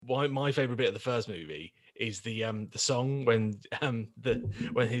my favorite bit of the first movie is the song when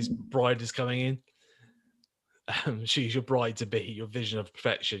his bride is coming in. She's your bride to be, your vision of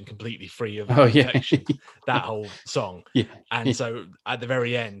perfection, completely free of Oh yeah, imperfection. That whole song. yeah. And so at the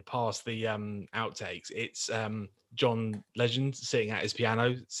very end, past the outtakes, it's John Legend sitting at his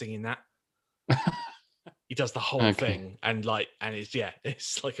piano singing that. He does the whole Okay, thing, and it's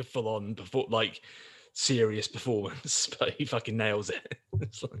it's like a full on serious performance, but he fucking nails it.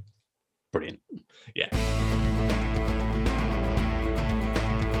 It's like, brilliant. yeah.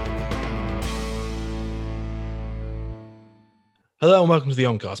 Hello and welcome to the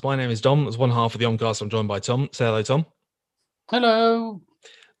Omcast. My name is Dom. As one half of the Omcast, I'm joined by Tom. Say hello, Tom. Hello.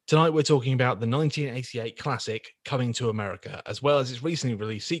 Tonight we're talking about the 1988 classic Coming to America, as well as its recently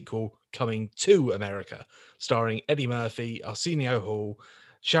released sequel, Coming to America, starring Eddie Murphy, Arsenio Hall,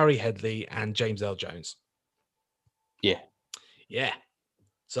 Shari Headley, and James L. Jones. Yeah. Yeah.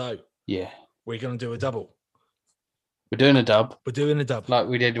 So Yeah. we're going to do a double. We're doing a dub. We're doing a dub. Like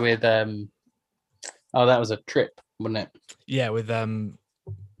we did with that was a trip, wasn't it? Yeah, with Bill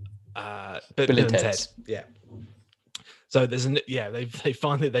and Ted. Yeah. So there's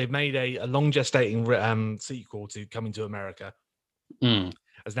they've made a long gestating sequel to Coming to America.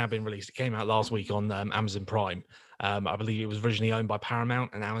 Has now been released. It came out last week on Amazon Prime. I believe it was originally owned by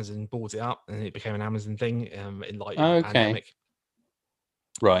Paramount, and Amazon bought it up, and it became an Amazon thing in light of the pandemic.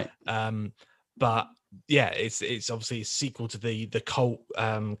 Right. But yeah, it's obviously a sequel to the cult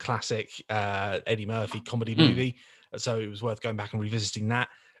classic Eddie Murphy comedy movie. So it was worth going back and revisiting that.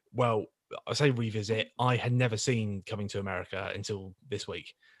 Well, I say revisit. I had never seen Coming to America until this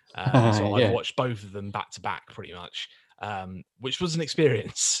week. So I've watched both of them back to back pretty much. Which was an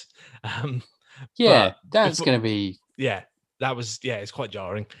experience. That's going to be... Yeah, that was... Yeah, it's quite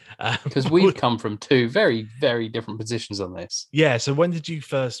jarring. Because we've come from two very, very different positions on this. Yeah, so when did you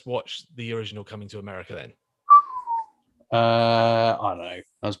first watch the original Coming to America then? I don't know.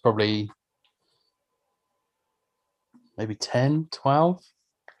 I was probably maybe 10, 12.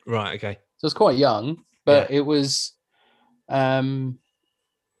 Right, okay. So it's quite young, but it was... so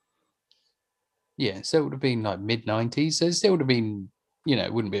it would have been like mid-90s. So it still would have been,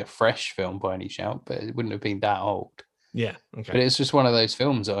 it wouldn't be a fresh film by any shout, but it wouldn't have been that old. Yeah, okay. But it's just one of those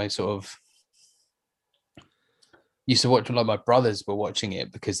films that I sort of used to watch. Like my brothers were watching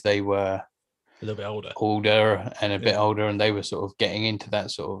it because they were a little bit older and a bit older, and they were sort of getting into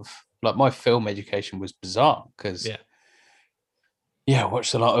that sort of... Like my film education was bizarre because I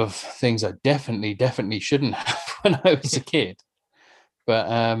watched a lot of things I definitely shouldn't have when I was a kid.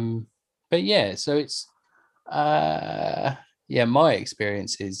 But yeah, so it's my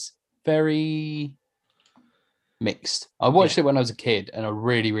experience is very mixed. I watched it when I was a kid and I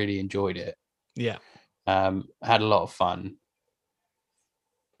really, really enjoyed it. Yeah. Had a lot of fun.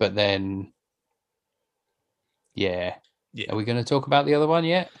 But then are we going to talk about the other one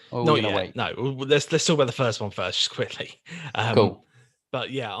yet? Or are we going to wait? No, let's talk about the first one first, just quickly. Cool. But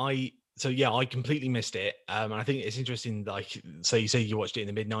I completely missed it. And I think it's interesting, so you say you watched it in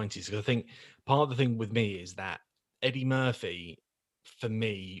the mid-90s, because I think part of the thing with me is that Eddie Murphy, for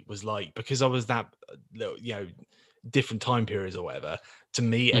me, was because I was that, different time periods or whatever, to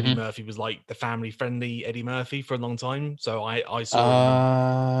me, Eddie Murphy was like the family-friendly Eddie Murphy for a long time. So I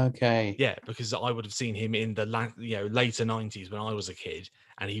saw him. Okay. Yeah, because I would have seen him in the later 90s when I was a kid,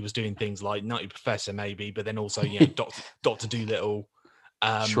 and he was doing things like Nutty Professor maybe, but then also Dr. Dolittle,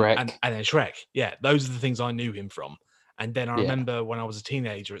 Shrek, and then Shrek. Yeah, those are the things I knew him from. And then I remember when I was a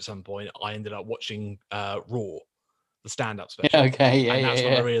teenager, at some point, I ended up watching Raw, the stand-up special. And that's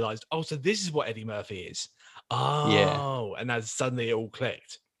when I realized, so this is what Eddie Murphy is. Oh, and then suddenly it all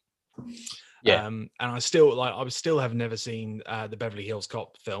clicked. And I still have never seen the Beverly Hills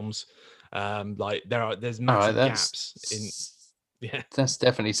Cop films. There's massive gaps in. Yeah, that's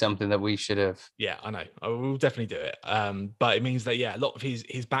definitely something that we should have. Yeah, I know. I will definitely do it. But it means that a lot of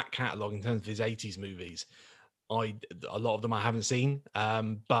his back catalogue in terms of his 80s movies, a lot of them I haven't seen.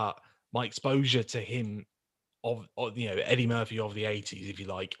 But my exposure to him of Eddie Murphy of the 80s, if you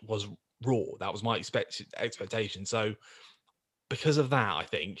like, was Raw. That was my expectation. So because of that, I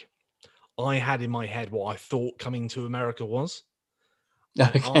think I had in my head what I thought Coming to America was.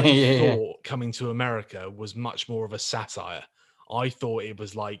 I thought Coming to America was much more of a satire. I thought it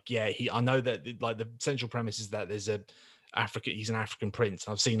was I know that the central premise is that there's he's an African prince.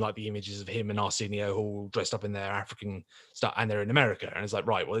 I've seen the images of him and Arsenio Hall dressed up in their African stuff, and they're in America. And it's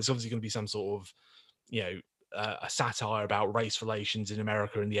right, well, it's obviously going to be some sort of, a satire about race relations in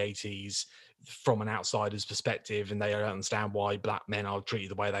America in the 80s from an outsider's perspective, and they don't understand why black men are treated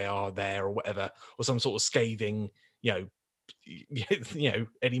the way they are there or whatever, or some sort of scathing, you know,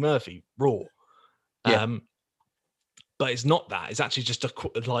 Eddie Murphy, raw. Yeah. But it's not that. It's actually just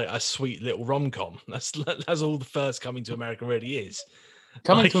a sweet little rom-com. That's all the first Coming to America really is.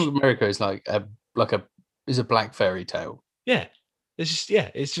 Coming to America is like a black fairy tale. Yeah. It's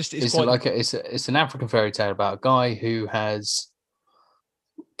an African fairy tale about a guy who has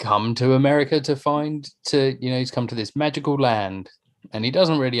come to America he's come to this magical land and he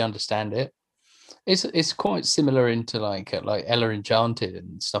doesn't really understand it. It's quite similar into like Ella Enchanted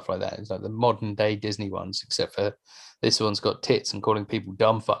and stuff like that. It's like the modern day Disney ones, except for this one's got tits and calling people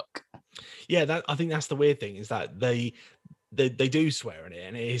dumb fuck. Yeah, I think that's the weird thing, is that they do swear in it,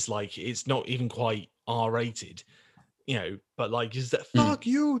 and it is like, it's not even quite R-rated, you know, but like, is that fuck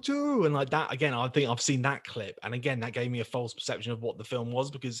you too, and like that again. I think I've seen that clip, and again, that gave me a false perception of what the film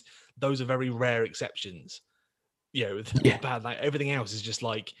was, because those are very rare exceptions. You know, bad, like everything else is just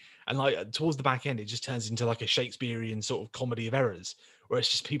like, and like towards the back end, it just turns into like a Shakespearean sort of comedy of errors, where it's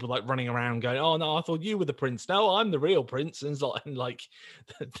just people like running around going, "Oh no, I thought you were the prince. No, I'm the real prince." And it's like,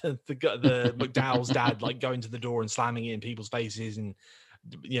 the McDowell's dad like going to the door and slamming it in people's faces, and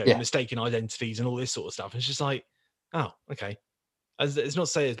you know, mistaken identities and all this sort of stuff. It's just like, oh, okay. It's not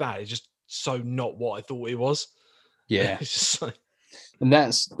to say it's bad. It's just so not what I thought it was. Yeah, it's just like, and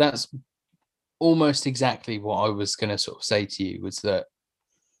that's almost exactly what I was going to sort of say to you, was that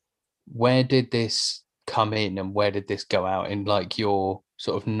where did this come in and where did this go out in like your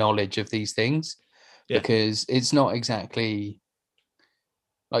sort of knowledge of these things? Because it's not exactly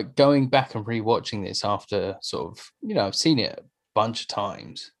like going back and rewatching this after sort of, you know, I've seen it a bunch of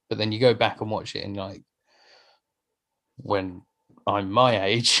times, but then you go back and watch it and like, when I'm my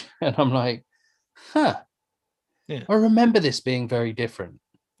age and I'm like, I remember this being very different.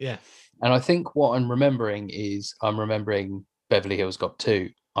 Yeah. And I think what I'm remembering Beverly Hills Cop 2.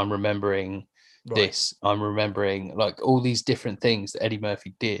 I'm remembering this. I'm remembering like all these different things that Eddie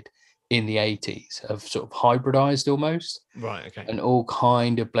Murphy did in the 80s have sort of hybridized almost. Right, okay. And all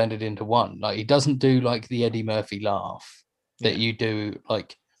kind of blended into one. Like he doesn't do like the Eddie Murphy laugh that you do,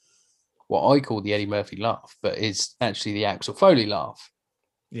 like what I call the Eddie Murphy laugh, but it's actually the Axel Foley laugh.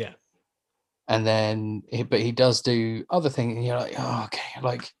 Yeah. And then, but he does do other things, and you're like, oh, okay,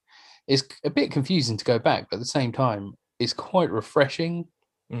 like it's a bit confusing to go back, but at the same time, it's quite refreshing.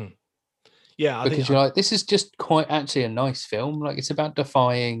 Yeah, because you're like, this is just quite actually a nice film. Like it's about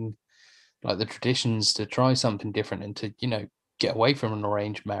defying like the traditions to try something different and to, you know, get away from an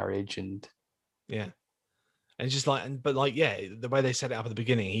arranged marriage. And and it's just like, but like, the way they set it up at the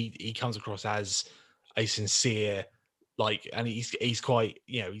beginning, he comes across as a sincere, like, and he's quite,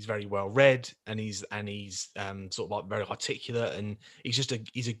 you know, he's very well read, and he's sort of like very articulate, and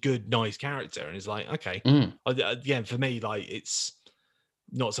he's a good, nice character, and it's like, okay, again, for me, like, it's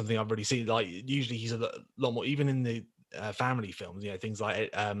not something I've really seen. Like, usually he's a lot more, even in the family films, you know, things like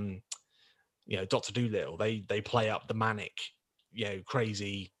you know, Dr. Dolittle, they play up the manic, you know,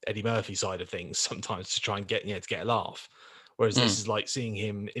 crazy Eddie Murphy side of things sometimes to try and get, you know, to get a laugh. Whereas this is like seeing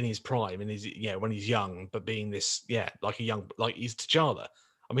him in his prime, and his, you know, when he's young, but being this, like he's T'Challa.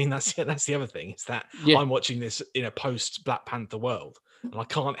 I mean, that's the other thing, is that I'm watching this in a post Black Panther world, and I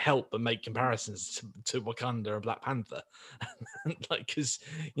can't help but make comparisons to Wakanda and Black Panther, like, because,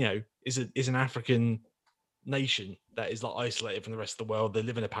 you know, is an African nation that is like isolated from the rest of the world. They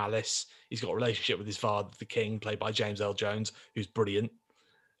live in a palace. He's got a relationship with his father, the king, played by James Earl Jones, who's brilliant.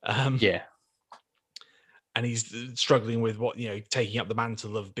 And he's struggling with what, you know, taking up the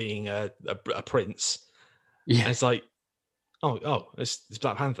mantle of being a prince. And it's like, it's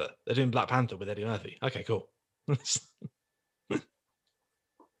Black Panther. They're doing Black Panther with Eddie Murphy. Okay, cool. And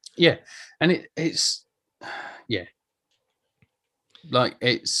it's like,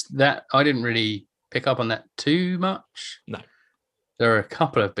 it's that I didn't really pick up on that too much. No, there are a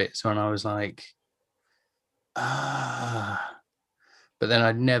couple of bits when I was like, but then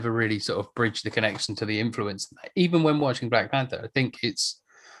I'd never really sort of bridged the connection to the influence. Even when watching Black Panther, I think it's,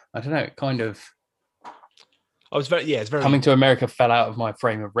 I don't know, it kind of, it's very Coming to America fell out of my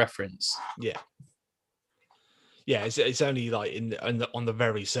frame of reference. It's only like on the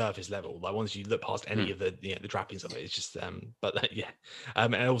very surface level. Like, once you look past any of the, you know, the trappings of it, it's just and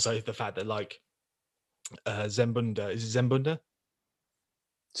also the fact that, like, Zamunda, is it Zamunda?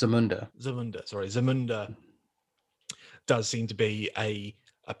 Zamunda does seem to be a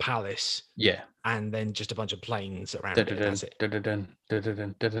palace, and then just a bunch of planes around it. That's it.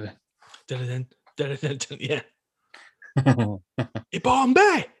 Yeah.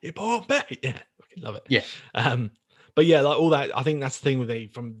 Ibombe. Yeah, fucking love it. But yeah, like all that, I think that's the thing with me,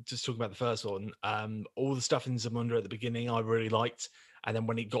 from just talking about the first one. All the stuff in Zamunda at the beginning I really liked, and then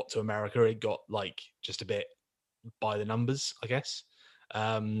when it got to America, it got like just a bit by the numbers, I guess.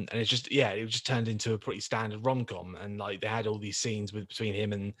 And it's just it just turned into a pretty standard rom-com, and like they had all these scenes between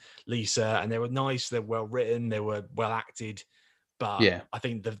him and Lisa, and they were nice, they're well written, they were well acted. But I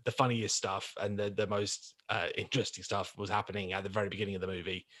think the funniest stuff and the most interesting stuff was happening at the very beginning of the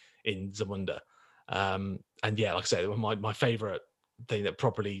movie in Zamunda. And like I said, my favorite thing that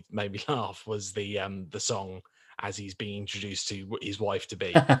properly made me laugh was the song as he's being introduced to his wife to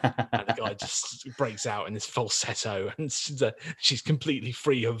be, and the guy just breaks out in this falsetto, and she's completely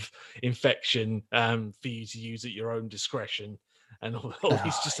free of infection, for you to use at your own discretion, and all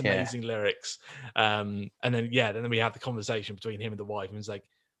these just amazing lyrics. And then we have the conversation between him and the wife, and it's like,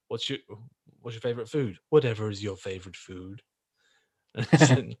 what's your favorite food? Whatever is your favorite food.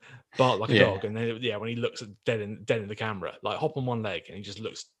 Bark like a dog. And then when he looks at dead in the camera, like hop on one leg, and he just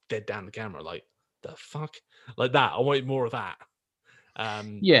looks dead down the camera, like, the fuck, like that. I wanted more of that.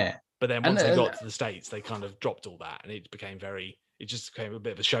 But then once they got to the States, they kind of dropped all that, and it just became a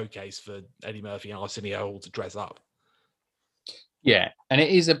bit of a showcase for Eddie Murphy and Arsenio Hall to dress up. And it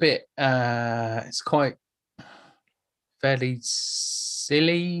is a bit it's quite fairly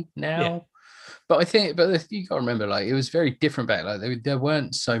silly now. But I think, you got to remember, like, it was very different back. Like, there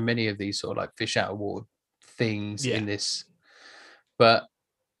weren't so many of these sort of like fish out of water things in this. But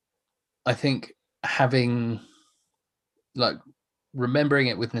I think having, like, remembering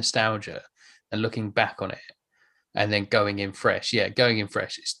it with nostalgia and looking back on it, and then going in fresh.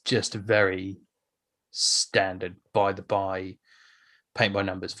 It's just a very standard by paint by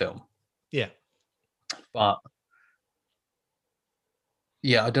numbers film. But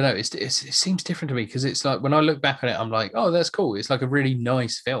I don't know. It seems different to me, because it's like when I look back on it, I'm like, oh, that's cool. It's like a really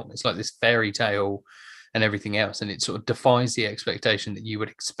nice film. It's like this fairy tale and everything else, and it sort of defies the expectation that you would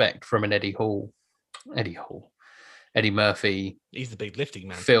expect from an Eddie Murphy. He's the big lifting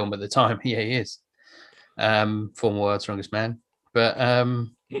man film at the time. Yeah, he is. Former World's Strongest Man, but and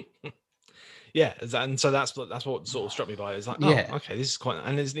so that's what sort of struck me by it. It's like, okay, this is quite,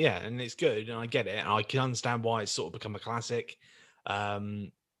 and it's good, and I get it, and I can understand why it's sort of become a classic. I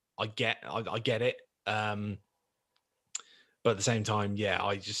get it, but at the same time,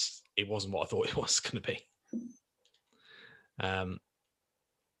 it wasn't what I thought it was going to be. And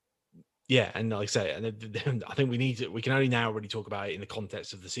like I say, and I think we can only now really talk about it in the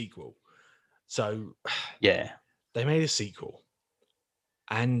context of the sequel. So they made a sequel,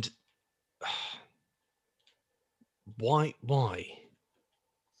 and why?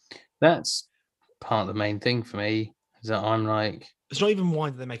 That's part of the main thing for me, is that I'm like, it's not even why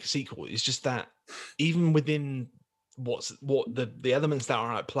did they make a sequel. It's just that even within what the elements that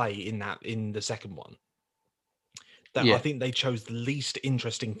are at play in the second one, that I think they chose the least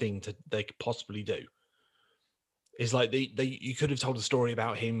interesting thing they could possibly do. It's like you could have told a story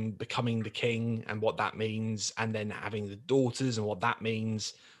about him becoming the king and what that means, and then having the daughters and what that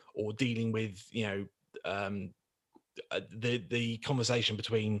means, or dealing with the conversation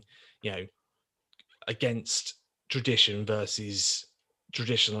between against tradition versus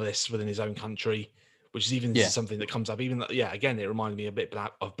traditionalists within his own country, which is even something that comes up. Even again, it reminded me a bit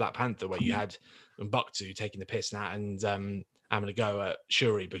of Black Panther, where you had M'Baku taking the piss now and having a go at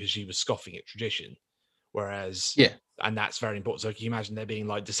Shuri because she was scoffing at tradition. Whereas, and that's very important. So can you imagine there being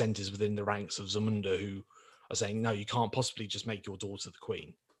like dissenters within the ranks of Zamunda who are saying, no, you can't possibly just make your daughter the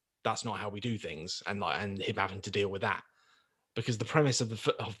queen. That's not how we do things. And him having to deal with that, because the premise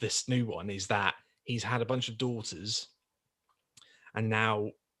of this new one is that he's had a bunch of daughters, and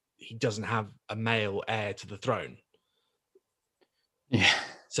now he doesn't have a male heir to the throne.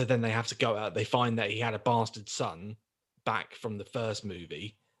 So then they have to go out. They find that he had a bastard son back from the first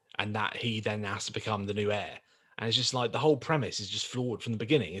movie, and that he then has to become the new heir. And it's just like the whole premise is just flawed from the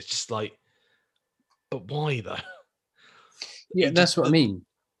beginning. It's just like, but why though? That's what I mean.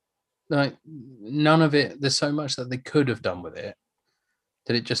 Like, none of it. There's so much that they could have done with it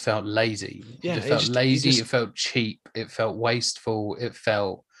that it just felt lazy. It felt lazy. It felt cheap. It felt wasteful. It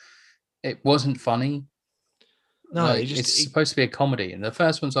wasn't funny. No, like, it's supposed to be a comedy, and the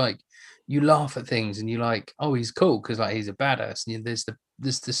first one's like, you laugh at things and you're like, oh, he's cool because like he's a badass. And there's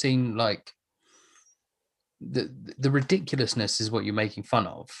the scene, like the ridiculousness is what you're making fun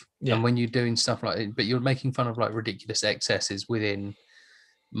of. And when you're doing stuff like it, but you're making fun of like ridiculous excesses within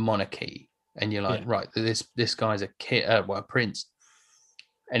monarchy, and you're like, right, this guy's a kid, a prince,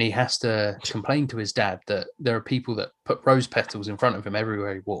 and he has to complain to his dad that there are people that put rose petals in front of him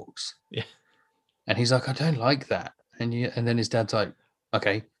everywhere he walks. And he's like, I don't like that. And then his dad's like,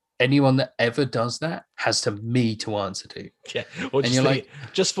 okay, anyone that ever does that has me to answer to. Or just, like,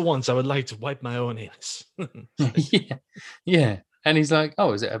 just for once, I would like to wipe my own ears. Yeah. And he's like,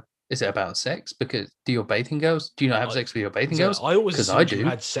 oh, is it Is it about sex? Because do your bathing girls? Do you not have sex with your bathing girls? I always Because I assumed do. you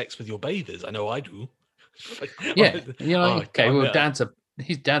had sex with your bathers. I know I do. Yeah, you know. Okay, well, dad's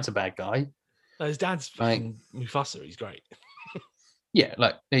a bad guy. No, his dad's fucking Mufasa. He's great. Yeah,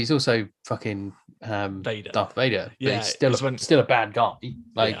 like he's also fucking Vader. Darth Vader. But Yeah, he's still a bad guy.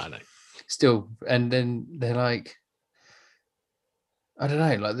 Like, yeah, I know. Still, and then they're like, I don't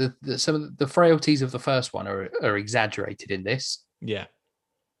know, like some of the frailties of the first one are exaggerated in this. Yeah.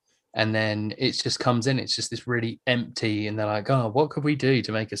 And then it just comes in, it's just this really empty, and they're like, oh, what could we do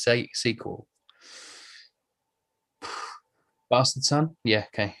to make a sequel? Bastard Son? Yeah,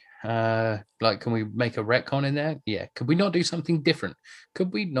 okay. Like, can we make a retcon in there? Yeah. Could we not do something different?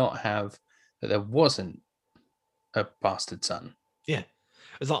 Could we not have that there wasn't a Bastard Son? Yeah.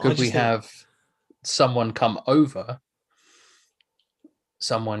 It's like, could we have someone come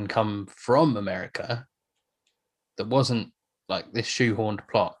from America that wasn't like this shoehorned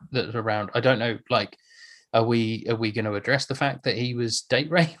plot that's around? I don't know. Like, are we going to address the fact that he was date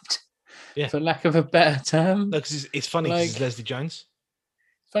raped? Yeah. For lack of a better term. No, because it's funny because it's Leslie Jones.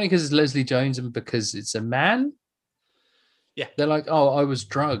 It's funny because it's Leslie Jones and because it's a man. Yeah. They're like, oh, I was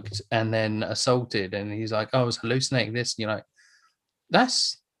drugged and then assaulted, and he's like, oh, I was hallucinating this. And you're like,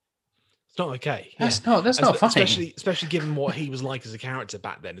 it's not okay. That's not funny. Especially given what he was like as a character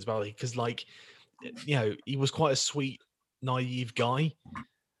back then as well. Because, like, you know, he was quite a sweet, naive guy.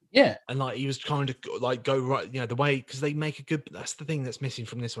 Yeah. And like he was trying to like go right, you know, the way, because they make a good, that's the thing that's missing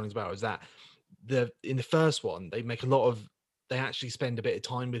from this one as well, is that in the first one, they actually spend a bit of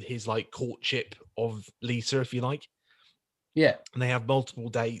time with his like courtship of Lisa, if you like. Yeah. And they have multiple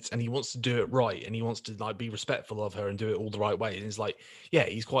dates, and he wants to do it right, and he wants to like be respectful of her and do it all the right way. And it's like, yeah,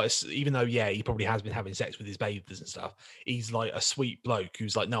 he's even though, yeah, he probably has been having sex with his bathers and stuff, he's like a sweet bloke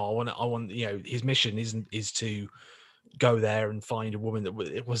who's like, no, I want, you know, his mission is to go there and find a woman that,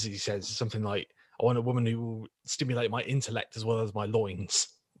 it was, he says something like, I want a woman who will stimulate my intellect as well as my loins.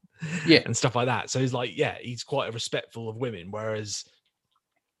 Yeah. And stuff like that. So he's like, yeah, he's quite a respectful of women. Whereas,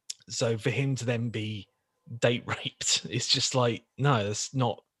 so for him to then be date raped, it's just like, no, that's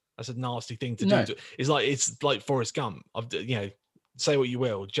a nasty thing to do. It's like Forrest Gump. You know, say what you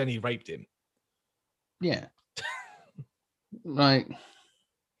will, Jenny raped him. Yeah. Like,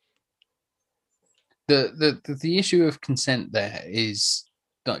 the issue of consent there is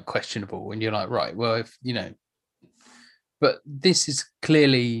like questionable, when you're like, right, well, if you know, but this is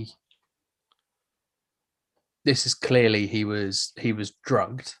clearly he was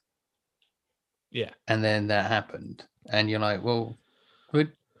drugged. Yeah. And then that happened, and you're like, well,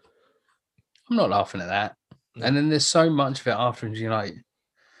 I'm not laughing at that. No. And then there's so much of it afterwards, you're like,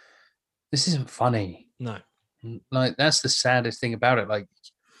 this isn't funny. No. Like, that's the saddest thing about it. Like,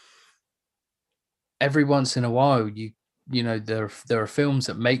 every once in a while, you know, there are films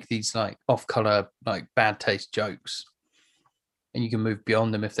that make these like off-color, like bad taste jokes, and you can move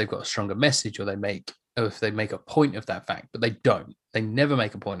beyond them if they've got a stronger message, or if they make a point of that fact. But they don't. They never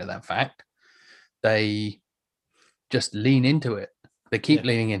make a point of that fact. They just lean into it. They keep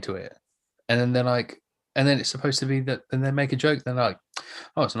leaning into it, and then they're like, and then it's supposed to be that. Then they make a joke. They're like,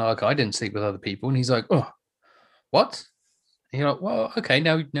 oh, it's not like I didn't sleep with other people, and he's like, oh, what? And you're like, well, okay,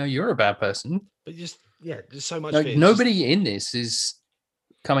 now you're a bad person. But just there's so much. Like, nobody in this is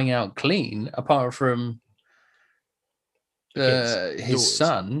coming out clean, apart from his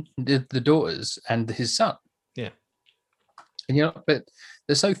son, the daughters, and his son. Yeah. And you know, but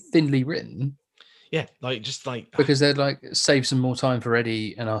they're so thinly written. Yeah, like just like because they're like, save some more time for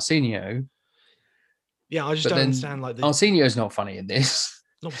Eddie and Arsenio. Yeah, I just don't understand. Like, Arsenio's not funny in this.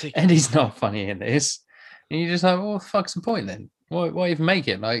 Not particularly. Eddie's not funny in this. And you're just like, well, what the fuck's the point then? Why even make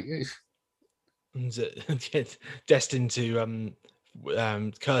it? Like, destined to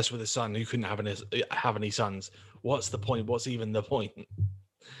curse with a son who couldn't have any sons. What's the point? What's even the point?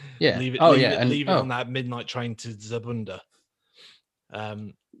 Yeah. Leave it on that midnight train to Zabunda.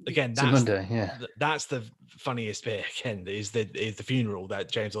 Again, that's the funniest bit. Again, is the funeral that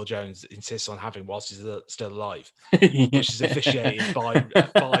James Earl Jones insists on having whilst he's still alive, which is officiated by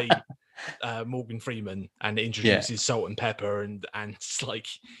Morgan Freeman, and introduces salt and pepper, and it's like,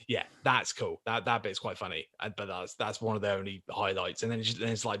 yeah, that's cool. That bit's quite funny, but that's one of the only highlights. And then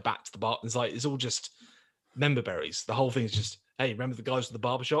it's like back to the bar. It's like, it's all just member berries. The whole thing's just, hey, remember the guys from the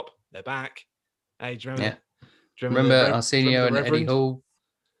barbershop? They're back. Hey, do you remember? Yeah. Do you remember Arsenio and Eddie Hall?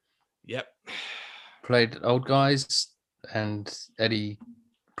 Yep. Played old guys, and Eddie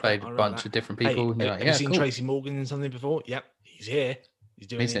played a bunch of different people. Hey, have you seen Tracy Morgan in something before? Yep, he's here. He's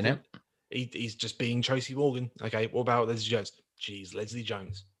doing it. He's just being Tracy Morgan. Okay, what about Leslie Jones? Jeez, Leslie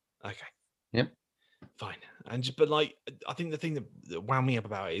Jones. Okay. Yep. fine. But like, I think the thing that wound me up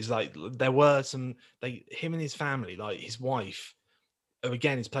about it is like there were him and his family, like his wife, who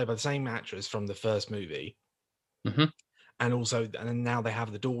again is played by the same actress from the first movie, and also, and then now they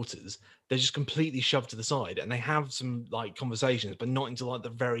have the daughters. They're just completely shoved to the side, and they have some like conversations, but not until like the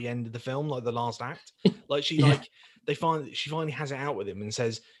very end of the film, like the last act. Like she she finally has it out with him and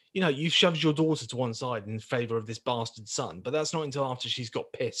says, you know, you've shoved your daughter to one side in favor of this bastard son. But that's not until after she's got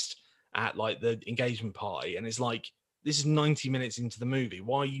pissed at like the engagement party, and it's like, this is 90 minutes into the movie.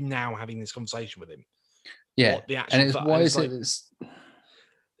 Why are you now having this conversation with him? Yeah, what the actual and it's why is like,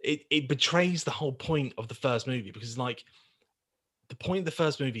 it? It betrays the whole point of the first movie, because like the point of the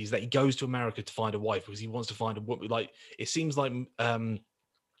first movie is that he goes to America to find a wife because he wants to find a woman. Like, it seems like at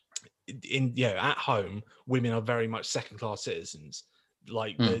home, women are very much second class citizens.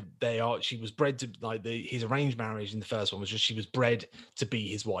 Like they are. She was bred to like his arranged marriage in the first one was just she was bred to be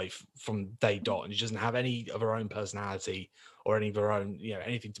his wife from day dot, and she doesn't have any of her own personality or any of her own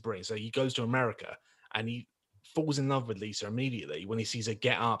anything to bring. So he goes to America and he falls in love with Lisa immediately when he sees her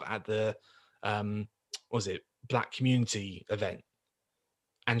get up at the black community event,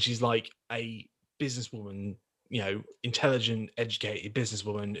 and she's like a businesswoman, intelligent, educated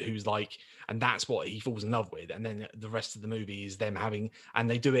businesswoman who's like, and that's what he falls in love with. And then the rest of the movie is them having, and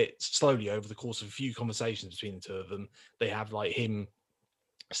they do it slowly over the course of a few conversations between the two of them. They have like him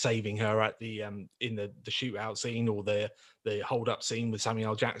saving her at the in the shootout scene or the hold up scene with Samuel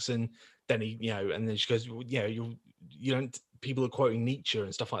L. Jackson. Then he, and then she goes, you don't. People are quoting Nietzsche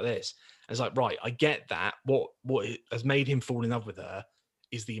and stuff like this. And it's like, right, I get that. What has made him fall in love with her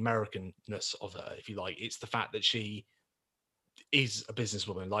is the Americanness of her, if you like. It's the fact that she is a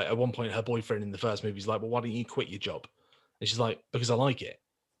businesswoman. Like at one point, her boyfriend in the first movie is like, well, why don't you quit your job? And she's like, because I like it.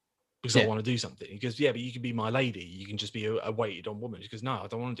 Because I want to do something. He goes, yeah, but you can be my lady. You can just be a waited on woman. She goes, no, I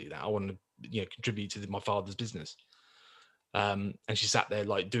don't want to do that. I want to, contribute to my father's business. And she sat there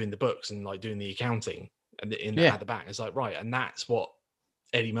like doing the books and like doing the accounting and at the back. It's like, right. And that's what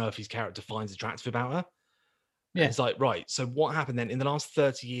Eddie Murphy's character finds attractive about her. Yeah. And it's like, right. So what happened then in the last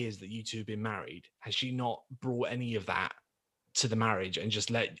 30 years that you two have been married? Has she not brought any of that to the marriage and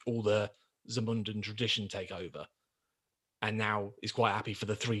just let all the Zamundan tradition take over? And now is quite happy for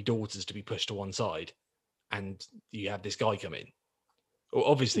the three daughters to be pushed to one side, and you have this guy come in. Well,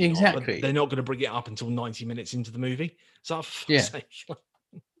 obviously, exactly. Not, but they're not going to bring it up until 90 minutes into the movie. So,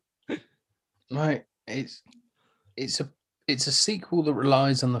 right, it's a sequel that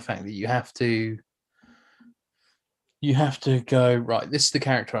relies on the fact that you have to go, right, this is the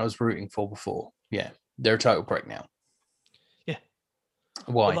character I was rooting for before. Yeah, they're a total prick now. Yeah.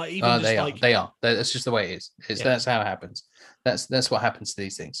 Why? Like, they are. That's just the way it is. That's how it happens. That's what happens to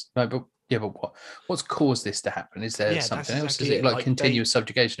these things. No, but what's caused this to happen? Is there something else? Is it like continuous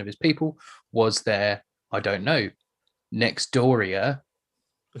subjugation of his people? Was there, I don't know, Nextdoria,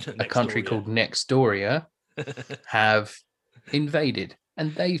 a country called Nextdoria, have invaded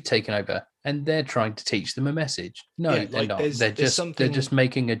and they've taken over and they're trying to teach them a message? No, they're not. They're just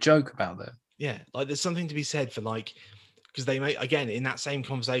making a joke about them. Yeah, like there's something to be said for like, because they make, again, in that same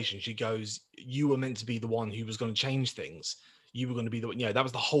conversation, she goes, you were meant to be the one who was going to change things. You were going to be the, that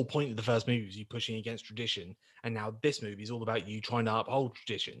was the whole point of the first movie, was you pushing against tradition. And now this movie is all about you trying to uphold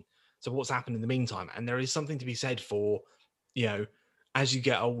tradition. So what's happened in the meantime? And there is something to be said for, as you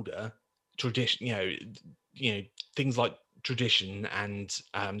get older, tradition, things like tradition and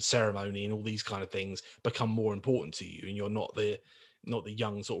ceremony and all these kind of things become more important to you. And you're not the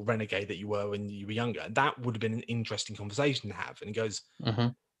young sort of renegade that you were when you were younger. And that would have been an interesting conversation to have. And he goes,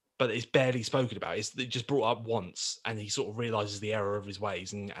 but it's barely spoken about. It just brought up once, and he sort of realizes the error of his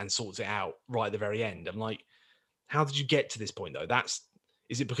ways and sorts it out right at the very end. I'm like, how did you get to this point though?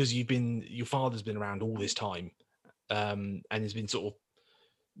 Is it because your father's been around all this time, and has been sort of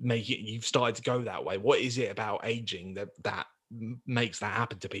you've started to go that way? What is it about aging that makes that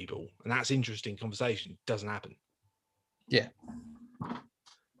happen to people? And that's interesting conversation. Doesn't happen. Yeah.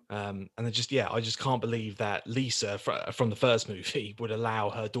 And I just can't believe that Lisa from the first movie would allow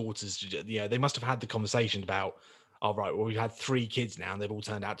her daughters to, they must have had the conversation about, all right, well, we've had 3 kids now and they've all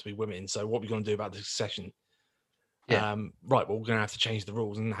turned out to be women. So what are we going to do about the succession? Yeah. Right. Well, we're going to have to change the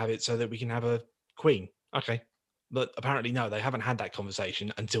rules and have it so that we can have a queen. Okay. But apparently, no, they haven't had that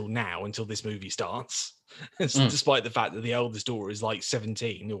conversation until now, until this movie starts. Despite the fact that the eldest daughter is like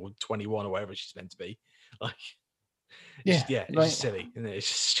 17 or 21 or whatever she's meant to be. Like, it's just silly, isn't it? It's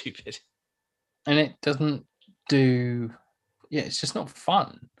just stupid. And it doesn't do, it's just not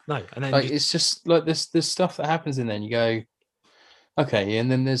fun. No, and then it's just like this stuff that happens in there and you go, okay,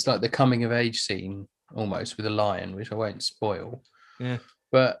 and then there's like the coming of age scene almost with a lion, which I won't spoil. Yeah.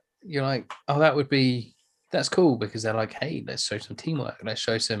 But you're like, oh, that's cool, because they're like, hey, let's show some teamwork, let's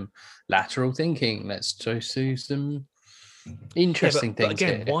show some lateral thinking, let's show some interesting but things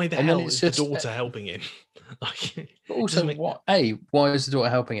again, here. why the And then hell it's is the just daughter helping him? Like, but also, why is the daughter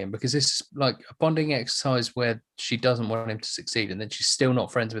helping him? Because this is like a bonding exercise where she doesn't want him to succeed, and then she's still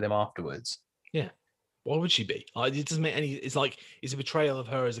not friends with him afterwards. Yeah, why would she be? It doesn't make any. It's like it's a betrayal of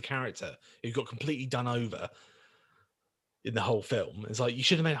her as a character who got completely done over in the whole film. It's like you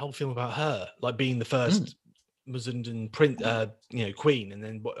should have made a whole film about her, like being the first Mazundan queen, and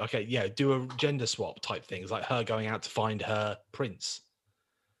then do a gender swap type things, like her going out to find her prince.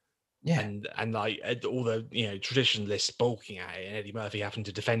 Yeah, and like all the traditionalists balking at it, and Eddie Murphy having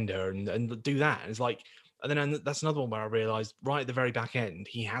to defend her and do that. And it's like, and then that's another one where I realized right at the very back end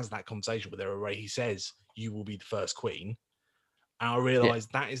he has that conversation with her where he says, "You will be the first queen," and I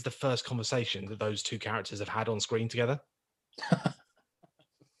realized that is the first conversation that those two characters have had on screen together.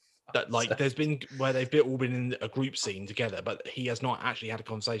 That like there's been where they've all been in a group scene together, but he has not actually had a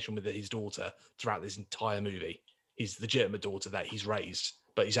conversation with his daughter throughout this entire movie. His legitimate daughter that he's raised,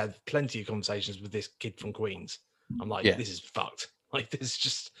 but he's had plenty of conversations with this kid from Queens. I'm like, this is fucked. Like, this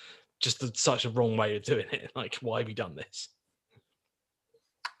is just such a wrong way of doing it. Like, why have you done this?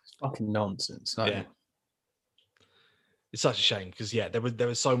 It's fucking nonsense. Like, yeah, it's such a shame because there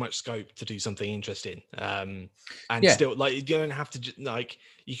was so much scope to do something interesting. Still, like, you don't have to like,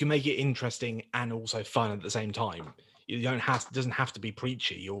 you can make it interesting and also fun at the same time. You don't have it doesn't have to be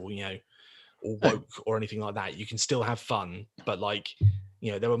preachy or or woke or anything like that. You can still have fun, but like,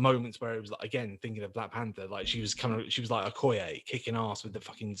 there were moments where it was like, again, thinking of Black Panther, like she was like Okoye kicking ass with the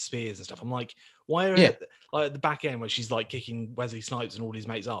fucking spears and stuff. I'm like, why are like at the back end where she's like kicking Wesley Snipes and all his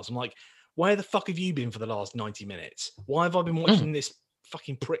mates' ass? I'm like, where the fuck have you been for the last 90 minutes? Why have I been watching this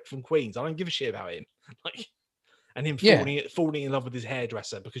fucking prick from Queens? I don't give a shit about him. Like, and him falling in love with his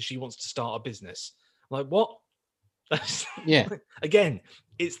hairdresser because she wants to start a business. I'm like, what? Again,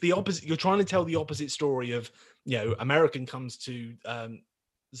 it's the opposite. You're trying to tell the opposite story of, American comes to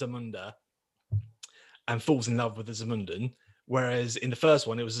Zamunda and falls in love with the Zamundan, whereas in the first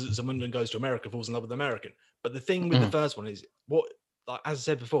one it was Zamundan goes to America, falls in love with American. But the thing with the first one is as I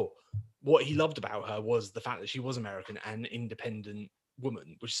said before, what he loved about her was the fact that she was American and independent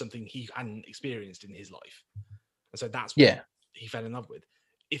woman, which is something he hadn't experienced in his life, and so that's what he fell in love with.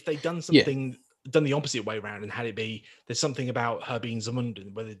 If they'd done something done the opposite way around and had it be there's something about her being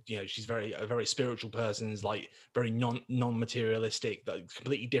Zamundan, whether she's a very spiritual person, is like very non-materialistic, that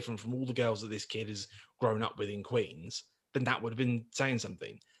completely different from all the girls that this kid has grown up with in Queens, then that would have been saying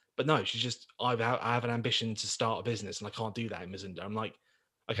something. But no, she's just, I have an ambition to start a business and I can't do that in Mazunda. I'm like,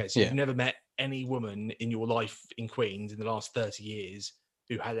 okay, so you've never met any woman in your life in Queens in the last 30 years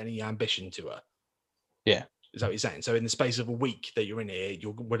who had any ambition to her. Is that what you're saying? So in the space of a week that you're in here,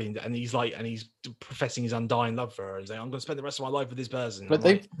 you're willing to, and he's professing his undying love for her and saying, I'm going to spend the rest of my life with this person. But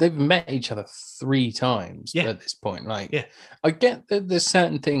they've met each other 3 times at this point. Like, I get that there's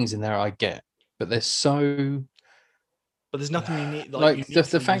certain things in there I get, but there's so... But there's nothing you need. Like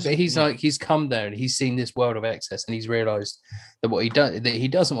the fact that he's come there and he's seen this world of excess and he's realized that that he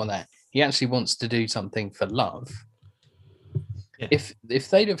doesn't want that. He actually wants to do something for love. Yeah. If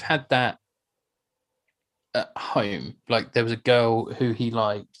they'd have had that at home, like there was a girl who he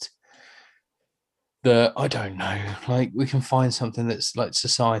liked, I don't know, like we can find something that's like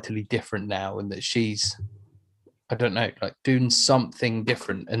societally different now, and that she's, I don't know, like doing something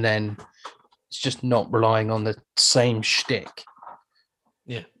different, and then it's just not relying on the same shtick.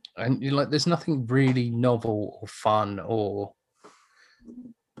 Yeah. And you're like, there's nothing really novel or fun or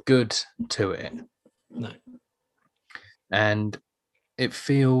good to it. No. And it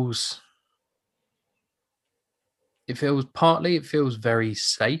feels very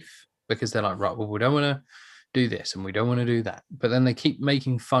safe, because they're like, right, well, we don't want to do this and we don't want to do that. But then they keep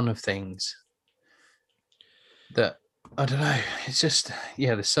making fun of things that, I don't know, it's just,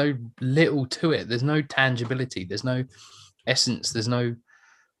 there's so little to it. There's no tangibility. There's no essence. There's no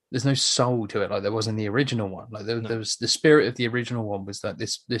soul to it like there was in the original one. Like there was the spirit of the original one was like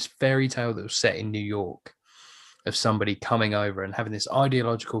this fairy tale that was set in New York of somebody coming over and having this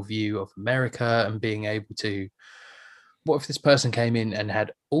ideological view of America and being able to, what if this person came in and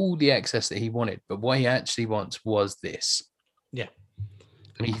had all the access that he wanted, but what he actually wants was this. Yeah.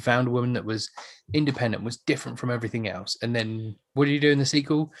 And he found a woman that was independent, was different from everything else. And then what did he do in the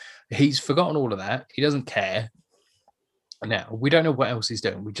sequel? He's forgotten all of that. He doesn't care. Now, we don't know what else he's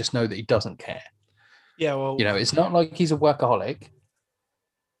doing. We just know that he doesn't care. Yeah, well... it's not like he's a workaholic.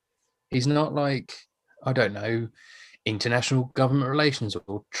 He's not like, I don't know, international government relations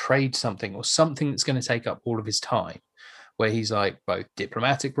or trade something or something that's going to take up all of his time. where he's like both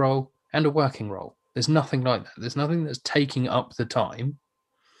diplomatic role and a working role. There's nothing like that. There's nothing that's taking up the time.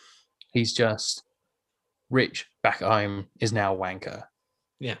 He's just rich back at home, is now a wanker.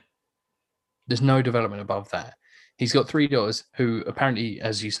 Yeah. There's no development above that. He's got 3 daughters who apparently,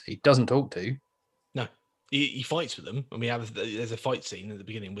 as you say, doesn't talk to. No, he fights with them, and there's a fight scene at the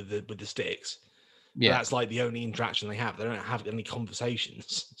beginning with the sticks. Yeah, that's like the only interaction they have. They don't have any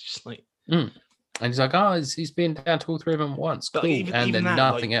conversations. It's just like, and he's like, he's been down to all 3 of them at once. Cool, and then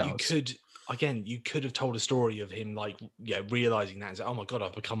nothing else. You could have told a story of him like, realizing that and say, oh my god,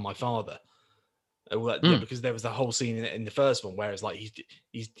 I've become my father. Because there was the whole scene in the first one where it's like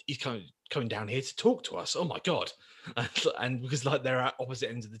he's coming down here to talk to us. Oh my god, and because like they're at opposite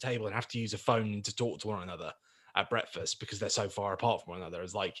ends of the table and have to use a phone to talk to one another at breakfast because they're so far apart from one another.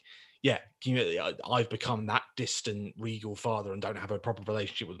 It's like, I've become that distant regal father and don't have a proper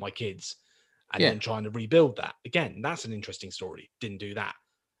relationship with my kids, and then trying to rebuild that again. That's an interesting story. Didn't do that.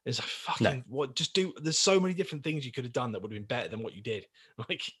 It's like fucking what? Just do. There's so many different things you could have done that would have been better than what you did.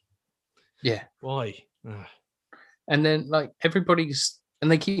 Like. Yeah. Why? And then like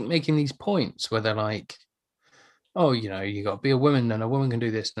and they keep making these points where they're like, oh, you got to be a woman and a woman can do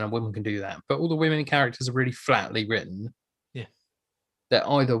this and a woman can do that. But all the women characters are really flatly written. Yeah. They're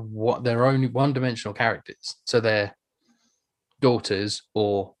either they're only one-dimensional characters. So they're daughters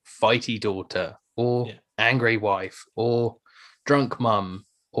or fighty daughter or angry wife or drunk mum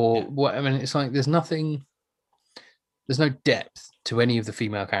or what. I mean, it's like there's no depth to any of the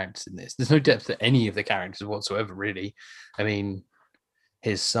female characters in this. There's no depth to any of the characters whatsoever, really. I mean,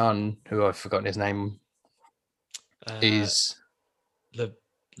 his son, who I've forgotten his name, is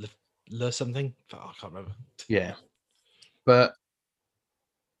Le something. Oh, I can't remember. Yeah, but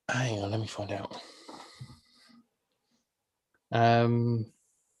hang on, let me find out.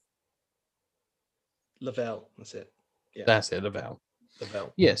 Lavelle, that's it. Yeah, that's it, Lavelle.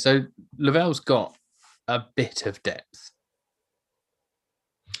 Lavelle. Yeah, so Lavelle's got a bit of depth,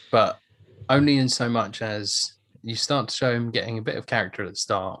 but only in so much as you start to show him getting a bit of character at the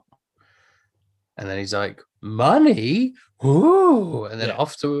start, and then he's like, money, ooh, and then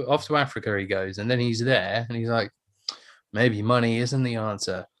off to Africa he goes, and then he's there, and he's like, maybe money isn't the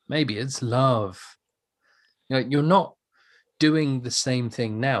answer, maybe it's love. You're not doing the same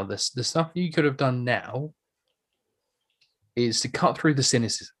thing now. The stuff you could have done now is to cut through the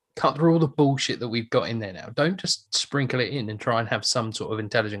cynicism, cut through all the bullshit that we've got in there now. Don't just sprinkle it in and try and have some sort of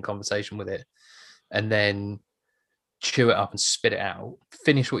intelligent conversation with it and then chew it up and spit it out.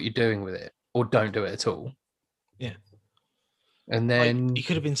 Finish what you're doing with it, or don't do it at all. Yeah. And then he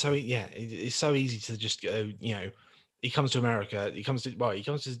could have been it's so easy to just go, he comes to America, he comes to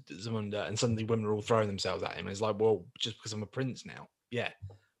Zamunda, and suddenly women are all throwing themselves at him. And it's like, well, just because I'm a prince now. Yeah.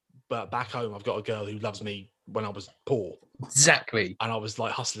 But back home, I've got a girl who loves me when I was poor. Exactly. And I was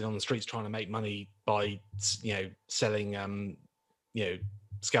like hustling on the streets trying to make money by, selling,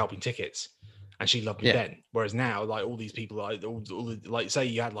 scalping tickets. And she loved me then. Whereas now, like all these people, like say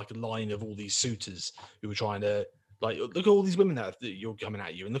you had like a line of all these suitors who were trying to, like, look at all these women that you're coming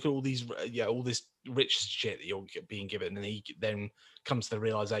at you, and look at all these, all this rich shit that you're being given. And he then comes to the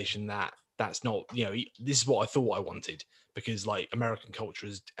realization that that's not, this is what I thought I wanted, because like American culture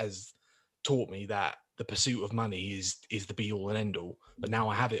has taught me that the pursuit of money is the be all and end all. But now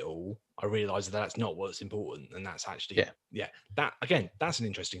I have it all, I realize that that's not what's important, and that's actually that again, that's an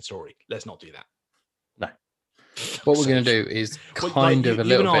interesting story. Let's not do that. No. What we're going to do is kind of a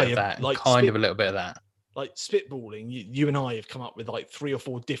little bit of that, kind of a little bit of that. Like spitballing, you and I have come up with like 3 or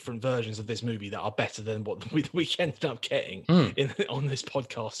 4 different versions of this movie that are better than what we ended up getting on this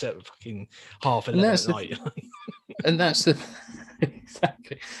podcast at fucking 11:30 at night. And that's the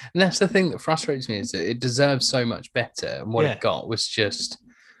exactly, and that's the thing that frustrates me, is that it deserves so much better, and what it got was just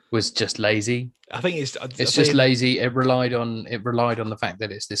lazy. I think it's just lazy. It relied on the fact that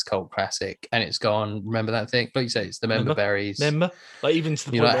it's this cult classic, and it's gone. Remember that thing? Like you say, it's the member berries. Remember, like even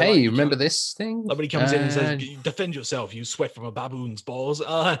to the point, like, hey, you remember this thing? Nobody comes in and says, "Defend yourself, you sweat from a baboon's balls."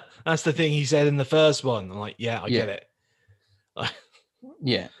 That's the thing he said in the first one. I'm like, I get it.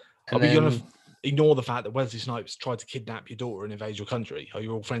 Yeah, are we gonna ignore the fact that Wesley Snipes tried to kidnap your daughter and invade your country? Are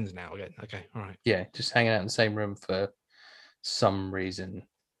you all friends now again? Okay, all right. Yeah, just hanging out in the same room for some reason.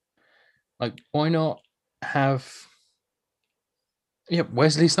 Like, why not have... Yeah,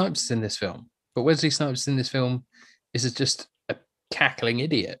 Wesley Snipes is in this film. But Wesley Snipes in this film is just a cackling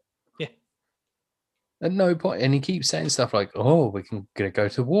idiot. Yeah. At no point. And he keeps saying stuff like, oh, we're going to go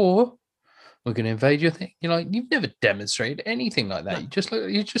to war. we're going to invade your thing. You're like, you've never demonstrated anything like that. No.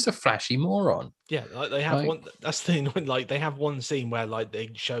 You're just a flashy moron. Yeah, like they have one. That's the thing. When, like they have one scene where like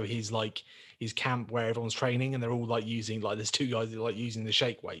they show his camp where everyone's training, and they're all like using like there's two guys that are, like using the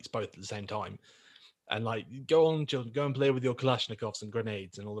shake weights both at the same time, and like go on, children, go and play with your Kalashnikovs and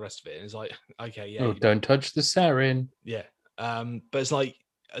grenades and all the rest of it. And it's like, okay, yeah, oh, don't touch the sarin. Yeah, but it's like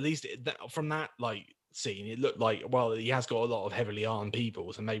at least from that like scene, it looked like, well, he has got a lot of heavily armed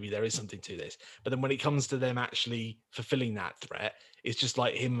people, so maybe there is something to this. But then when it comes to them actually fulfilling that threat, it's just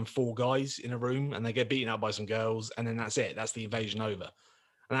like him and four guys in a room, and they get beaten up by some girls, and then that's it. That's the invasion over.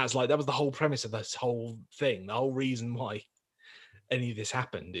 And that's like that was the whole premise of this whole thing. The whole reason why any of this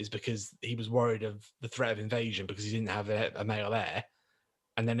happened is because he was worried of the threat of invasion because he didn't have a male heir.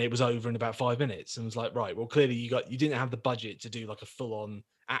 And then it was over in about 5 minutes, and was like, right, well, clearly you didn't have the budget to do like a full-on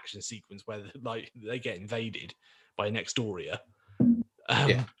action sequence where like they get invaded by a Nextdoria.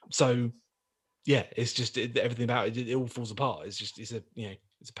 So yeah, it's just everything about it, it all falls apart. It's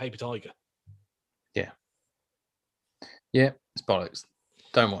a paper tiger. Yeah, it's bollocks.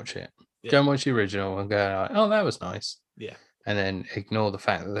 Don't watch it. Yeah. Don't watch the original and go, oh, that was nice. Yeah. And then ignore the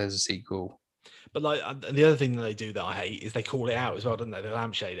fact that there's a sequel. But like the other thing that they do that I hate is they call it out as well, don't they? They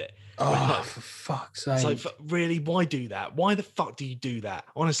lampshade it. Oh, like, for fuck's sake! It's like, really, why do that? Why the fuck do you do that?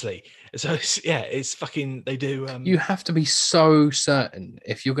 Honestly, so it's fucking. They do. You have to be so certain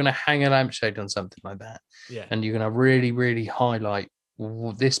if you're going to hang a lampshade on something like that. Yeah. And you're going to really, really highlight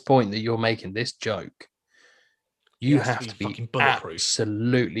this point that you're making, this joke. You have to be fucking bulletproof.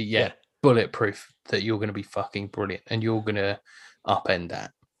 Absolutely, bulletproof that you're going to be fucking brilliant and you're going to upend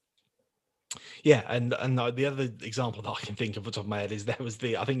that. Yeah, and the other example that I can think of off the top of my head is I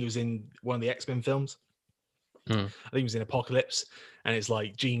think it was in one of the X-Men films. I think it was in Apocalypse, and it's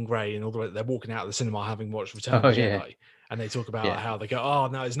like Jean Grey and all the way they're walking out of the cinema having watched Return of the Jedi, and they talk about how they go, oh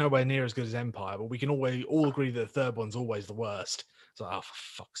no, it's nowhere near as good as Empire, but we can all agree that the third one's always the worst. It's like, oh,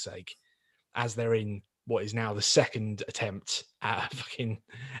 for fuck's sake. As they're in what is now the second attempt at a fucking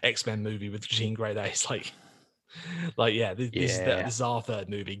X-Men movie with Jean Grey, that is like this is our third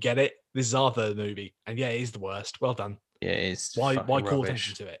movie. Get it? This is our third movie, and it is the worst. Well done. Yeah, it's why call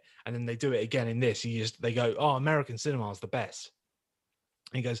attention to it? And then they do it again in this. They go, oh, American cinema is the best.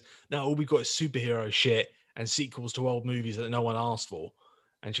 And he goes, no, all we've got is superhero shit and sequels to old movies that no one asked for.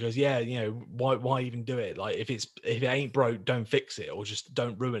 And she goes, yeah, why even do it? Like if it ain't broke, don't fix it, or just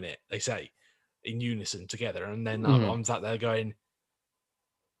don't ruin it. They say in unison together, and then I'm sat there going,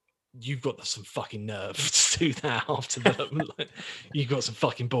 you've got some fucking nerve to do that after that. You've got some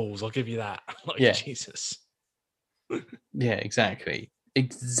fucking balls. I'll give you that. Jesus. Yeah, exactly.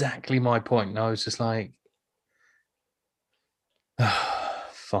 Exactly my point. And I was just like,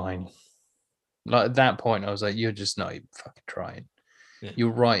 fine. Like at that point, I was like, you're just not even fucking trying. Yeah.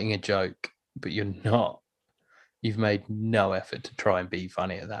 You're writing a joke, but you're not. You've made no effort to try and be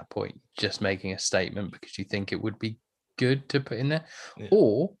funny at that point. Just making a statement because you think it would be good to put in there. Yeah.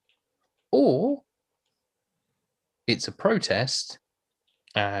 Or it's a protest,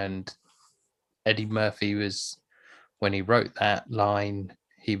 and Eddie Murphy was, when he wrote that line,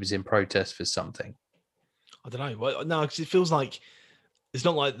 he was in protest for something. I don't know. Well, no, because it feels like it's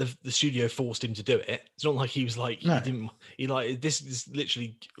not like the studio forced him to do it. It's not like he was like, this is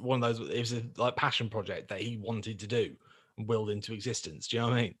literally one of those, it was a like passion project that he wanted to do and willed into existence. Do you know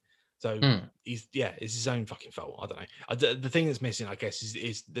what I mean? So it's his own fucking fault. I don't know. The thing that's missing, I guess,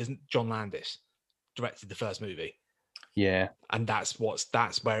 is there's John Landis directed the first movie. Yeah, and that's where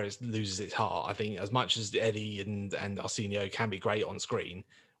it loses its heart. I think as much as Eddie and Arsenio can be great on screen,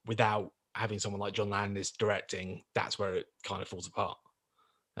 without having someone like John Landis directing, that's where it kind of falls apart.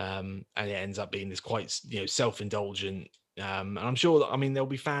 And it ends up being this quite self-indulgent. And I'm sure that there'll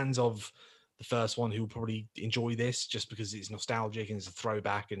be fans of the first one who will probably enjoy this just because it's nostalgic and it's a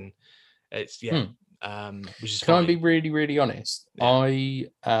throwback, and it's which is Can I be really, really honest?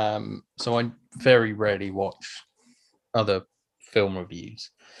 Yeah. I very rarely watch other film reviews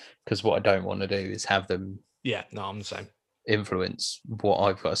because what I don't want to do is have them I'm the same, influence what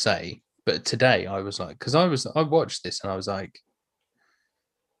I've got to say. But today I was like, because I watched this and I was like,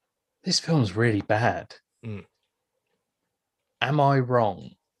 this film's really bad. Am I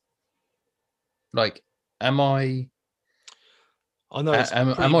wrong? Like, am I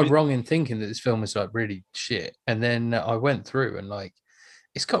wrong in thinking that this film is like really shit? And then I went through and like,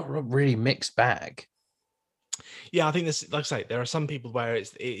 it's got a really mixed bag. Yeah, I think this, like I say, there are some people where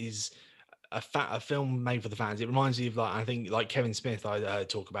it is a film made for the fans. It reminds me of I think Kevin Smith, I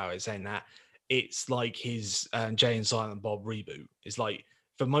talk about it, saying that it's like his Jay and Silent Bob reboot. It's like,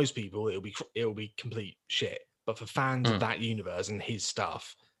 for most people, it'll be complete shit. But for fans of that universe and his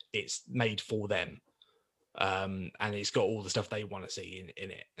stuff, it's made for them, and it's got all the stuff they want to see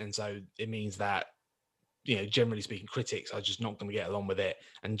in it, and so it means that, you know, generally speaking, critics are just not going to get along with it,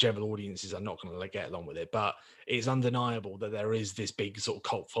 and general audiences are not going to get along with it. But it's undeniable that there is this big sort of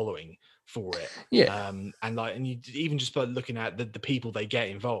cult following for it. And you even just by looking at the people they get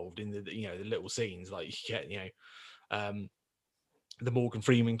involved in the, you know, the little scenes, like you get, you know, the Morgan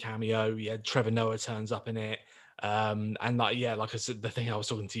Freeman cameo, Trevor Noah turns up in it, and like, yeah, like I said, the thing I was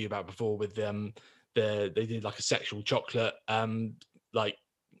talking to you about before with they did like a sexual chocolate like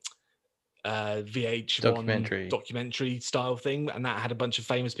VH1 documentary style thing, and that had a bunch of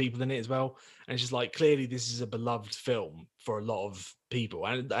famous people in it as well. And it's just like, clearly this is a beloved film for a lot of people,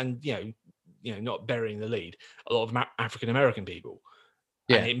 and you know, not burying the lead, a lot of African American people,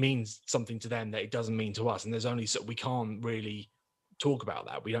 and it means something to them that it doesn't mean to us. And there's only so we can't really talk about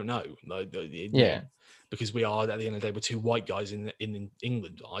that. We don't know, like, you know, because we are, at the end of the day, we're two white guys in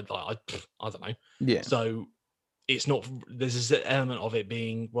England. I don't know. So it's not, there's this element of it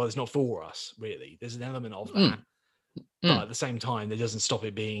being, well, it's not for us, really. There's an element of that. But at the same time, it doesn't stop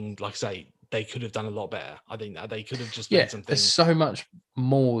it being, like I say, they could have done a lot better. I think that they could have just made something. There's so much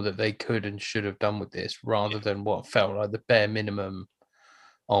more that they could and should have done with this, rather than what felt like the bare minimum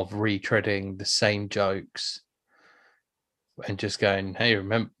of retreading the same jokes and just going, hey,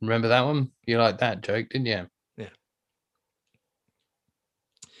 remember that one? You liked that joke, didn't you?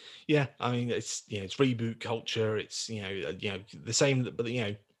 Yeah, I mean, it's, you know, it's reboot culture. It's, you know, the same, but, you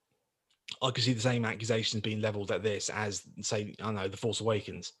know, I could see the same accusations being leveled at this as, say, I don't know, The Force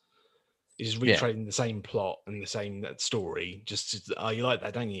Awakens. It's just retreading the same plot and the same story. Just, oh, you like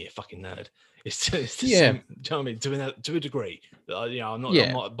that, don't you, you fucking nerd? It's the same. Do you know what I mean? To a degree. You know, I'm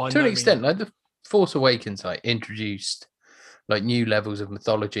not by to no an extent, means... like The Force Awakens, like, introduced like new levels of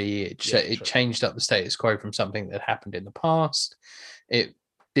mythology. It changed up the status quo from something that happened in the past. It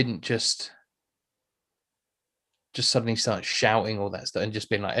didn't just suddenly start shouting all that stuff and just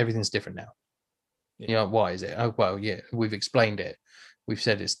being like, everything's different now. You know, why is it? Oh, well, yeah, we've explained it. We've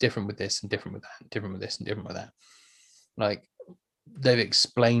said it's different with this and different with that, different with this and different with that. Like, they've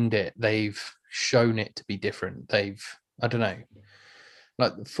explained it. They've shown it to be different. I don't know.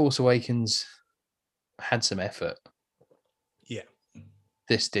 Like, The Force Awakens had some effort. Yeah.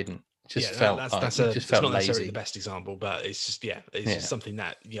 This didn't. It's not necessarily the best example, but it's just just something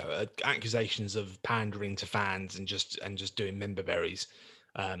that, you know, accusations of pandering to fans and just doing member berries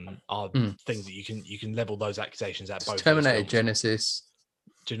are things that you can level those accusations at. Both Terminator Genesis,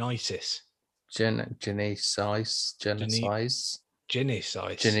 Genesis, Janine's.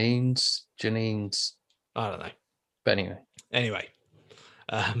 I don't know, but anyway,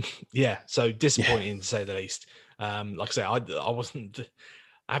 so disappointing to say the least. Like I say, I wasn't.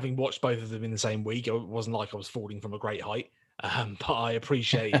 Having watched both of them in the same week, it wasn't like I was falling from a great height. But I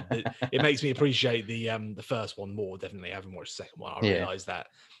appreciate that. It makes me appreciate the first one more. Definitely, having watched the second one, I realized that,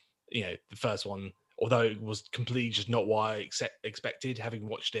 you know, the first one, although it was completely just not what I expected, having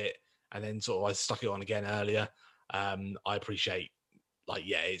watched it and then sort of I stuck it on again earlier. I appreciate, like,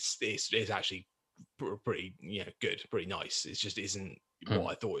 it's actually pretty, you know, good, pretty nice. It just isn't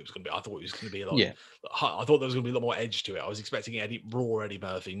what I thought it was going to be. I thought it was going to be a lot. I thought there was going to be a lot more edge to it. I was expecting Eddie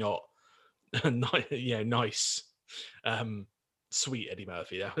Murphy, not nice, sweet Eddie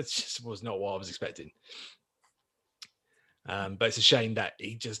Murphy. That was not what I was expecting. But it's a shame that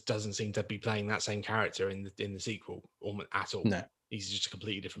he just doesn't seem to be playing that same character in the sequel at all. No, he's just a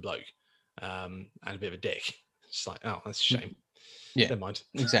completely different bloke, and a bit of a dick. It's like, oh, that's a shame. Yeah, never mind.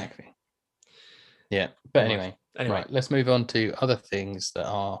 Exactly. Yeah, but anyway, right. Let's move on to other things that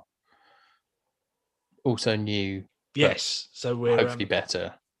are also new. Yes, so we're hopefully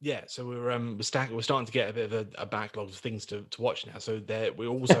better. Yeah, so we're starting to get a bit of a backlog of things to watch now. So we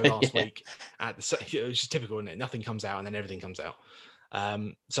also last week at the, it was just typical, isn't it? Nothing comes out and then everything comes out.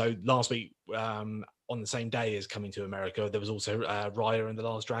 So last week, on the same day as Coming to America, there was also Raya and the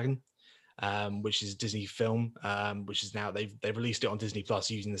Last Dragon, which is a Disney film, which is now they've released it on Disney Plus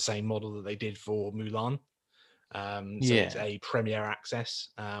using the same model that they did for Mulan. So it's a premiere access,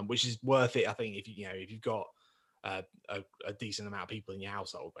 which is worth it, I think, if you've got a decent amount of people in your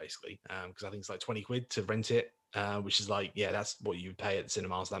household, basically, because I think it's like 20 quid to rent it, which is like, that's what you would pay at the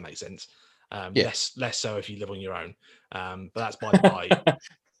cinema, so that makes sense. Less so if you live on your own, but that's by the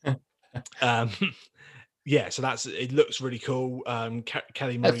by. So it looks really cool.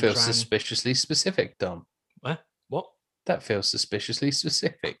 Kelly Marie that feels suspiciously specific, Dom. What? That feels suspiciously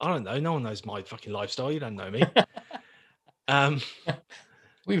specific. I don't know. No one knows my fucking lifestyle. You don't know me.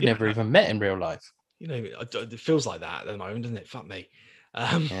 We've never even met in real life. You know, it feels like that at the moment, doesn't it? Fuck me.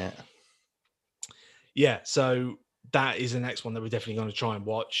 So that is the next one that we're definitely going to try and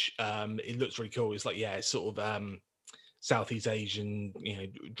watch. It looks really cool. It's like, yeah, it's sort of Southeast Asian,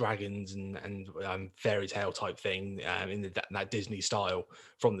 dragons and fairy tale type thing in that Disney style.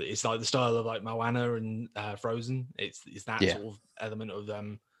 It's like the style of like Moana and Frozen. It's that sort of element of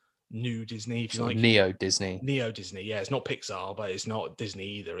new Disney, if you like. Neo Disney. Neo Disney, yeah. It's not Pixar, but it's not Disney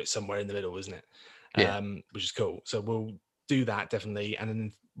either. It's somewhere in the middle, isn't it? Which is cool. So we'll do that definitely. And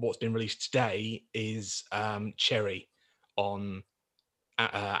then what's been released today is Cherry on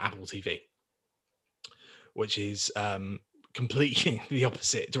Apple TV, which is completely the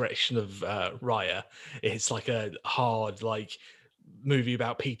opposite direction of Raya. It's like a hard movie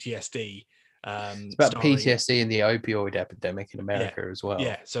about PTSD. It's about PTSD and the opioid epidemic in America as well.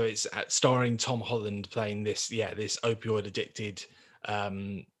 Yeah, so it's starring Tom Holland playing this opioid addicted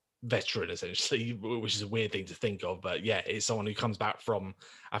veteran, essentially, which is a weird thing to think of, but yeah, it's someone who comes back from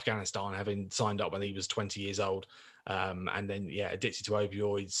Afghanistan having signed up when he was 20 years old. And then addicted to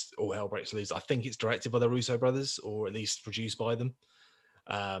opioids, all hell breaks loose. I think it's directed by the Russo brothers, or at least produced by them.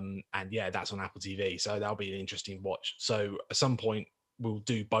 And that's on Apple TV, so that'll be an interesting watch. So at some point we'll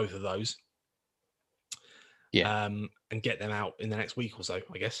do both of those, and get them out in the next week or so,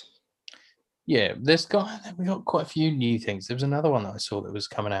 I guess. Yeah, we got quite a few new things. There was another one that I saw that was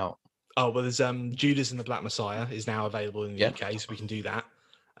coming out. Oh, well, there's Judas and the Black Messiah is now available in the UK, so we can do that.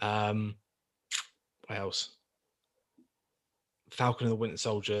 What else? Falcon and the Winter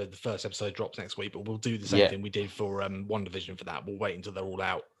Soldier, the first episode drops next week, but we'll do the same thing we did for WandaVision for that. We'll wait until they're all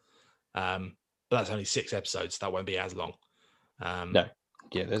out. But that's only 6 episodes. So that won't be as long. No.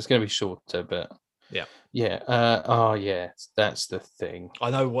 Yeah, there's going to be shorter, but... Yeah. Yeah. That's the thing. I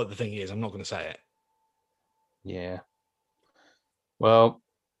know what the thing is. I'm not going to say it. Yeah. Well,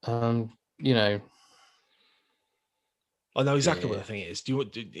 I know exactly what the thing is. Do you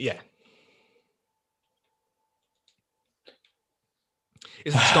want to... Yeah.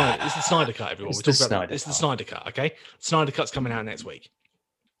 It's the Snyder Cut, everyone. It's the Snyder Cut, okay? Snyder Cut's coming out next week.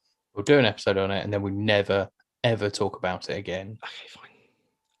 We'll do an episode on it, and then we never, ever talk about it again. Okay,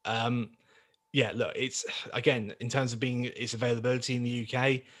 fine. Look, it's, again, in terms of its availability in the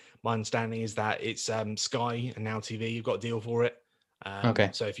UK, my understanding is that it's Sky and Now TV. You've got a deal for it. Okay.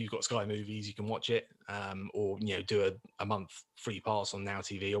 So if you've got Sky Movies, you can watch it, or do a month free pass on Now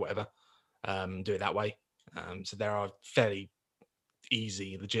TV or whatever. Do it that way. So there are fairly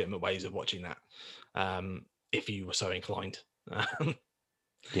easy, legitimate ways of watching that, if you were so inclined.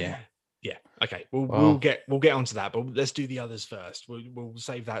 Yeah. Okay. We'll get onto that, but let's do the others first. We'll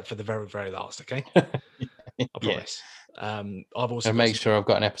save that for the very, very last. Okay. I promise. I've also make sure I've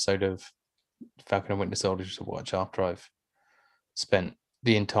got an episode of Falcon and Winter Soldier to watch after I've spent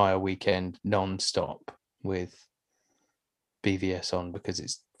the entire weekend non-stop with BVS on, because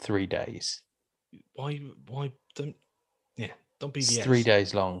it's 3 days. Why don't BVS? It's 3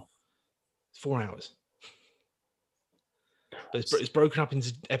 days long. It's 4 hours. But it's broken up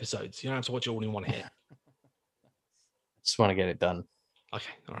into episodes. You don't have to watch it all in one hit. Just want to get it done.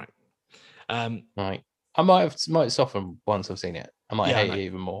 Okay, all right. Right. I might soften once I've seen it. I might hate it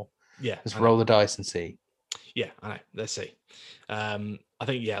even more. Yeah. Let's roll the dice and see. Yeah, I know. Let's see. I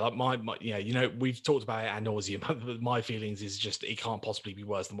think like my we've talked about it ad nauseum. My feelings is just it can't possibly be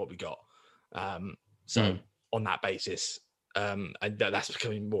worse than what we got. So on that basis, and that's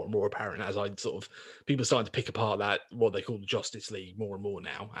becoming more and more apparent as people are starting to pick apart that what they call the Justice League more and more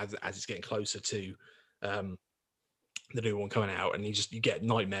now as it's getting closer to the new one coming out, and you get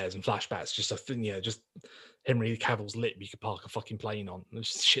nightmares and flashbacks. Just just Henry Cavill's lip you could park a fucking plane on, and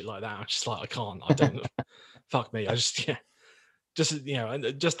just shit like that. I'm just like, I don't fuck me. I just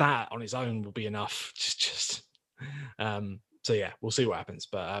just that on its own will be enough. So yeah, we'll see what happens,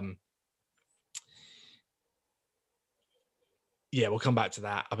 but we'll come back to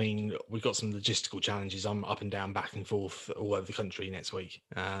that. I mean, we've got some logistical challenges. I'm up and down, back and forth all over the country next week.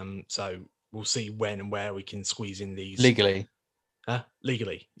 So we'll see when and where we can squeeze in these legally.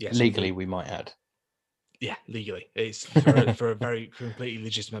 Legally, yes. Legally, we might add. Yeah, legally, it's for a very completely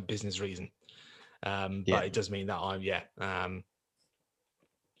legitimate business reason. But it does mean that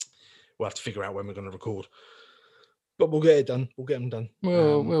we'll have to figure out when we're going to record. But we'll get it done. We'll get them done.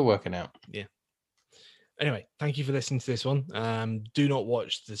 We're working out. Yeah. Anyway, thank you for listening to this one. Do not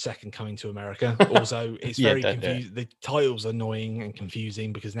watch the second Coming to America. Also, it's very confusing. The title's annoying and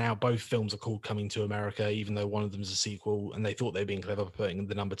confusing because now both films are called Coming to America, even though one of them is a sequel, and they thought they were being clever putting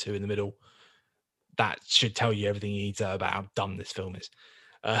the number 2 in the middle. That should tell you everything you need to know about how dumb this film is.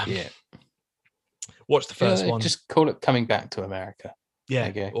 Watch the first one. Just call it Coming Back to America.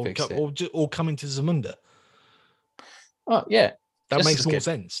 Yeah, or Coming to Zamunda. Oh, yeah. That makes more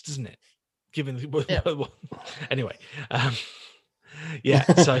sense, doesn't it? given anyway. Yeah,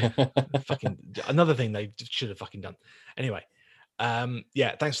 so fucking another thing they should have fucking done. Anyway,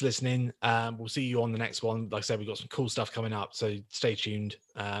 yeah, thanks for listening. We'll see you on the next one. Like I said, we've got some cool stuff coming up, so stay tuned.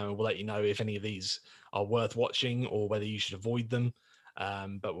 We'll let you know if any of these are worth watching or whether you should avoid them.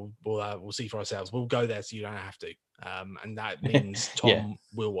 But we'll see for ourselves. We'll go there so you don't have to. And that means Tom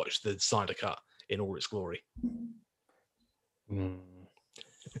will watch the Snyder Cut in all its glory. Can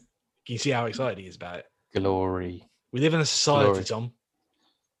you see how excited he is about it? Glory. We live in a society, Tom.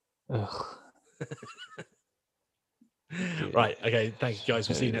 Ugh. Right. Okay. Thank you, guys.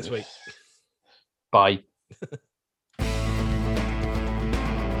 We'll see you next week. Bye.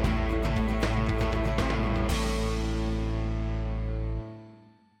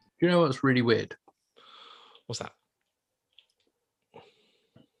 You know what's really weird? What's that?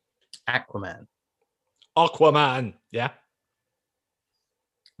 Aquaman. Yeah.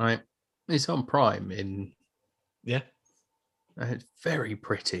 Right. It's on Prime in. Yeah. It's very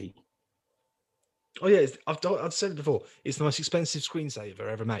pretty. Oh yeah, I've said it before. It's the most expensive screensaver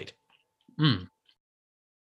ever made.